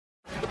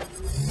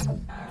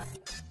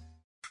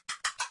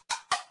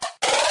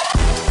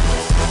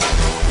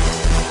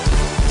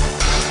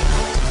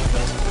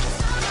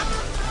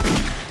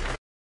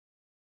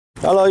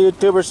Hello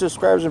YouTubers,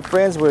 subscribers and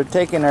friends. We're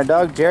taking our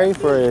dog Jerry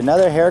for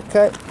another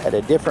haircut at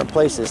a different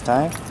place this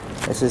time.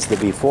 This is the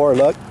before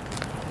look.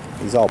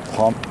 He's all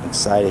pumped,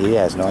 excited. He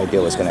has no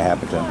idea what's going to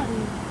happen to him.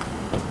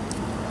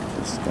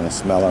 He's going to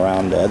smell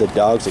around the other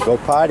dogs that go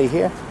potty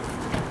here.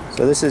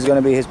 So this is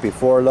going to be his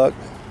before look.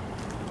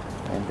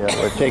 And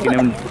we're taking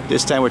him,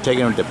 this time we're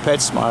taking him to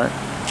PetSmart.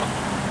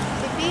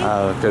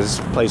 Because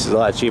this place is a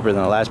lot cheaper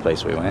than the last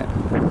place we went.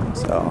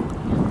 So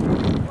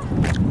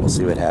we'll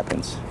see what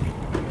happens.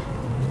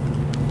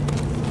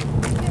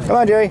 Come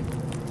on, Jerry.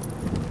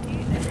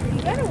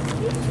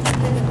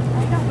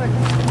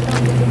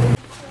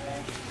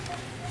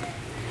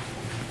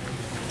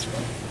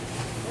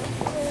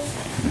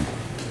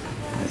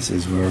 This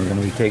is where we're going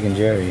to be taking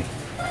Jerry.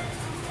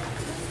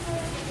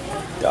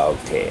 Dog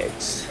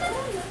tags.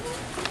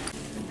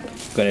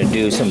 Going to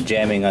do some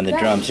jamming on the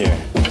drums here.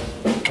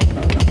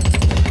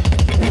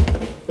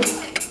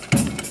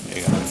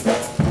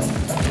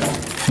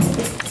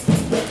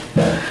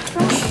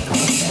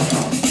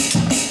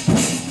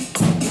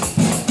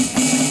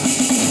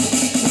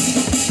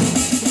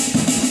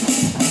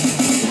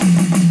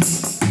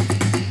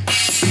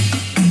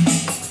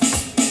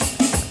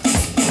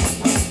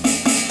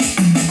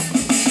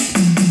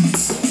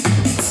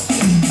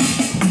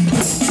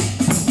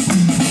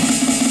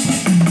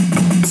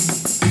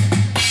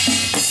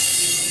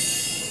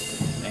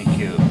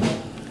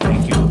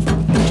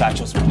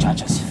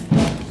 Muchachos.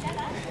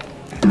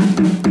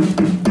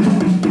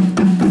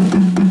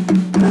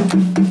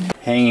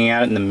 Hanging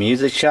out in the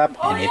music shop,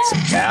 and it's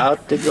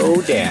about to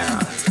go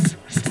down.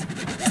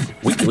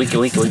 Wiki. Oh,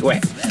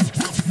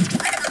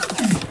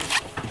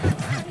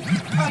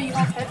 you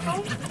have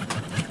headphones?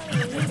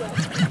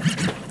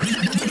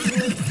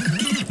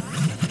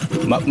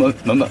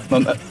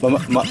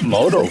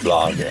 Moto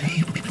vlogger.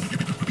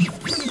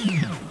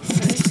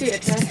 Let me see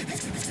it, Dad.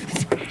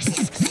 Can I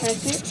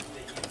see it?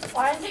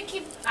 Why does it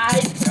keep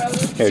adding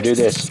throws? Here, do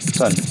this.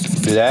 Son,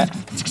 do that.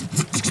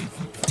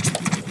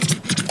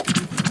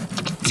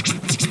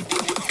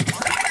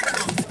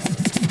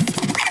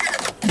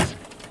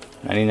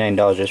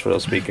 $99 just for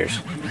those speakers.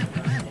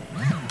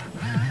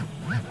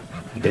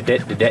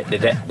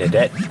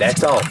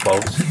 That's all,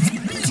 folks.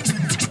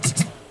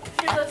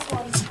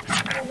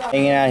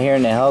 Hanging out here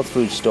in the health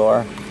food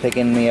store,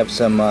 picking me up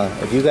some,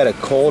 if you got a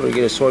cold or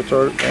get a sore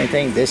throat or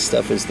anything, this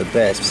stuff is the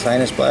best.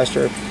 Sinus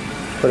blaster.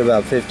 Put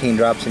about 15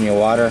 drops in your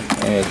water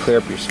and it'll clear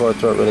up your sore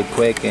throat really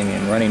quick and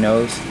your runny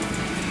nose.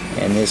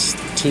 And this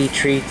tea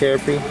tree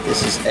therapy,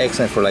 this is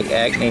excellent for like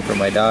acne for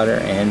my daughter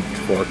and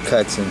for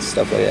cuts and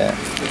stuff like that.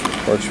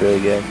 Works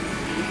really good.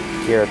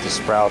 Here at the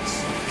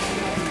Sprouts,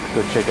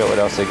 go check out what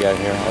else they got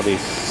here. All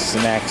these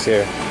snacks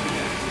here.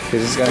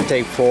 Because it's going to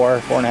take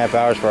 4.5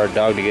 hours for our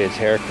dog to get his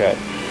hair cut.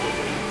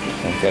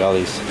 And got all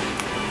these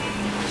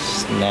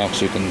snacks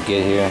you can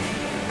get here.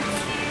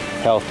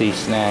 Healthy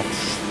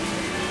snacks.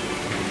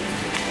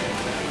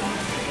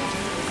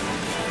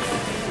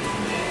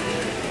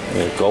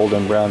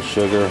 Golden brown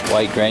sugar,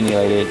 white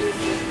granulated,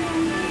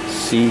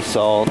 sea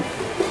salt.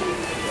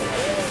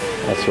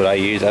 That's what I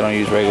use. I don't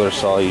use regular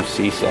salt, I use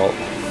sea salt.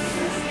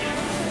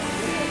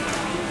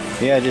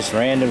 Yeah, just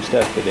random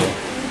stuff to do.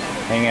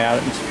 Hanging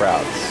out in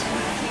Sprouts.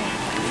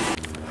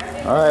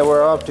 Alright,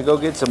 we're off to go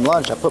get some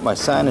lunch. I put my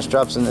sinus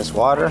drops in this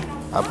water.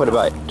 I put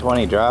about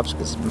 20 drops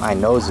because my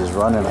nose is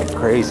running like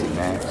crazy,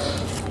 man.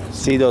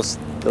 See those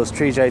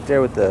trees right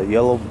there with the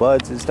yellow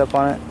buds and stuff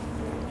on it?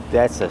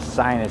 That's a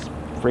sinus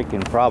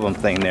freaking problem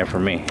thing there for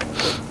me.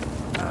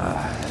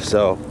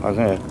 So I'm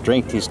gonna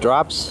drink these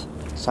drops,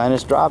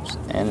 sinus drops,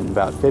 and in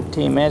about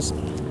 15 minutes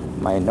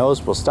my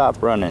nose will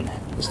stop running.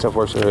 This stuff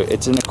works.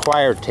 It's an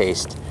acquired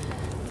taste.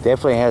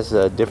 Definitely has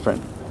a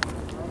different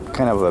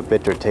kind of a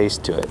bitter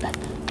taste to it,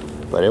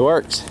 but it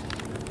works.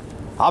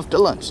 Off to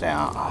lunch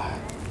now.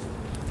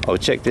 Oh,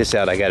 check this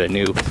out. I got a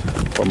new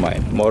for my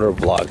motor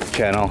vlog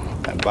channel.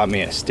 I bought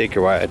me a sticker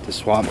while at the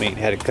swamp meet.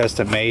 Had it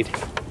custom made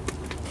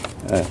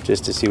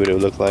just to see what it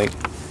would look like.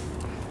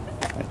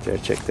 Right there,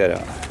 check that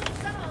out.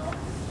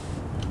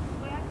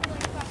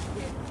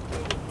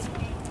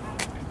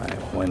 My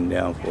 1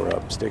 down 4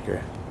 up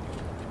sticker.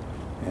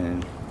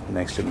 And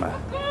next to my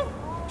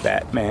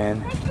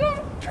Batman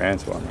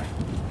Transformer.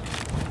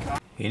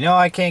 You know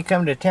I can't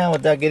come to town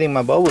without getting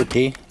my boba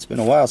tea. It's been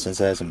a while since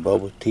I had some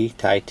boba tea,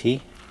 Thai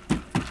tea.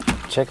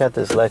 Check out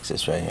this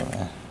Lexus right here,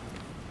 man.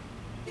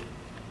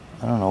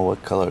 I don't know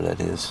what color that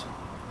is.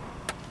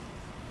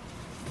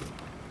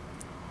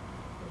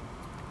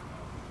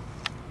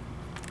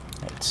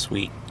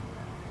 Sweet.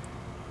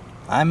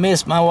 I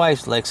miss my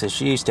wife's Lexus.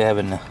 She used to have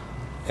an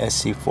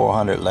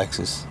SC400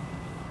 Lexus.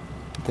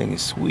 I think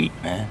it's sweet,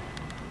 man.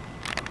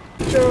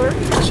 Sure.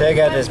 Check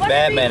out this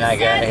Batman I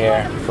got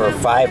here for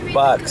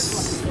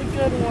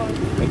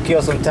 $5. We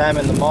killed some time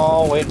in the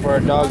mall waiting for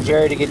our dog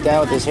Jerry to get down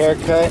with his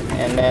haircut,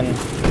 and then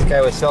this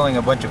guy was selling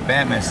a bunch of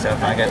Batman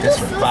stuff, and I got this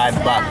for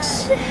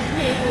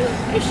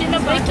 $5. You shouldn't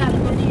have bought that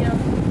video.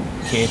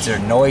 Kids are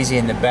noisy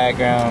in the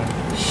background.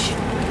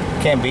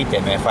 Can't beat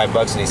that, man.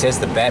 $5 and he says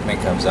the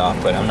Batman comes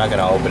off, but I'm not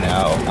gonna open it.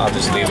 I'll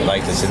just leave it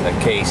like this in the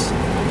case.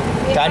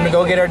 Time to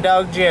go get our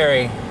dog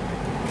Jerry.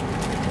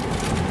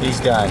 He's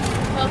done.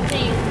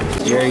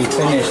 Jerry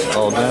finished,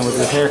 all done with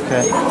his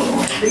haircut.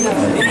 He's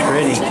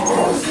ready.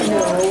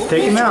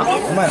 Take him out.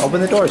 Come on,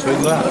 open the door so we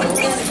can go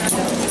out.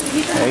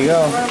 There you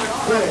go.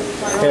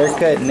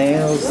 Haircut,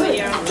 nails,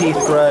 teeth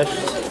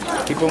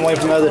brushed. Keep him away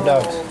from other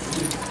dogs.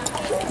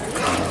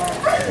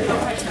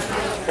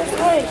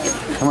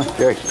 Come on,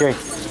 Jerry, Jerry.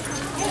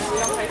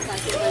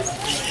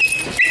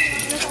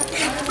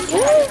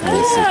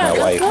 This is my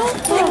wife.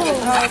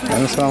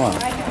 Let me smell on.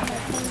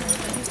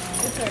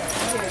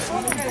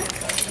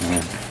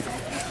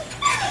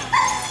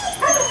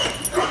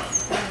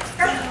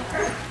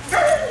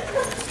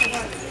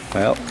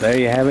 Well, there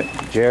you have it,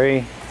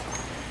 Jerry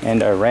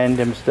and our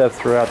random stuff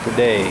throughout the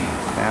day.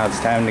 Now it's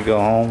time to go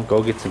home,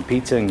 go get some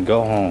pizza and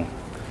go home.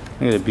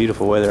 Look at the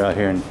beautiful weather out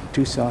here in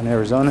Tucson,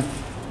 Arizona.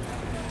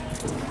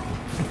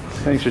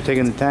 Thanks for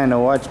taking the time to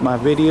watch my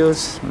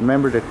videos.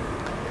 Remember to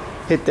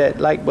hit that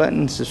like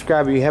button,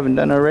 subscribe if you haven't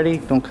done already.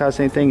 Don't cost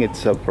anything,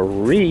 it's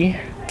free.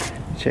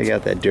 Check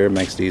out that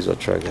Duramax diesel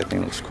truck, that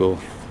thing looks cool.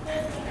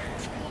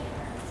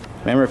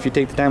 Remember, if you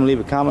take the time to leave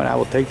a comment, I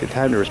will take the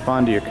time to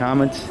respond to your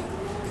comments.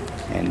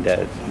 And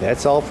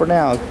that's all for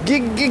now.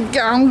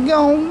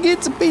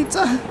 Get some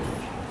pizza.